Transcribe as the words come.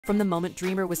From the moment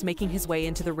Dreamer was making his way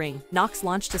into the ring, Knox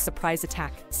launched a surprise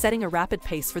attack, setting a rapid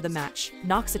pace for the match.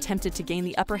 Knox attempted to gain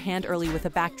the upper hand early with a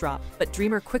backdrop, but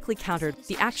Dreamer quickly countered.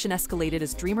 The action escalated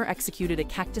as Dreamer executed a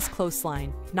cactus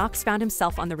clothesline. Knox found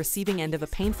himself on the receiving end of a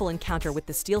painful encounter with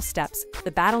the steel steps.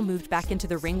 The battle moved back into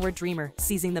the ring where Dreamer,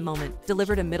 seizing the moment,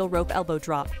 delivered a middle rope elbow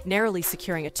drop, narrowly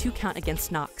securing a 2 count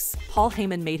against Knox. Paul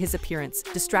Heyman made his appearance,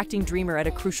 distracting Dreamer at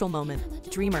a crucial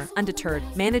moment. Dreamer, undeterred,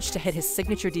 managed to hit his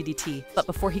signature DDT, but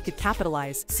before he could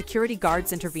capitalize, security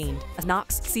guards intervened. As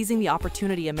Knox, seizing the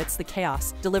opportunity amidst the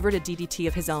chaos, delivered a DDT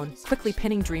of his own, quickly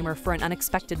pinning Dreamer for an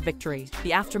unexpected victory.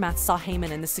 The aftermath saw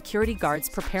Heyman and the security guards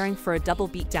preparing for a double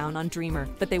beatdown on Dreamer,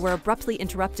 but they were abruptly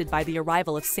interrupted by the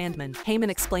arrival of Sandman. Heyman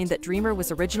explained that Dreamer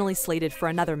was originally slated for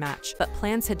another match, but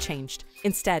plans had changed.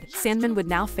 Instead, Sandman would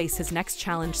now face his next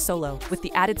challenge solo, with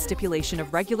the added stipulation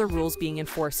of regular rules being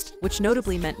enforced, which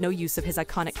notably meant no use of his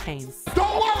iconic cane.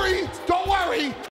 Don't worry! Don't worry!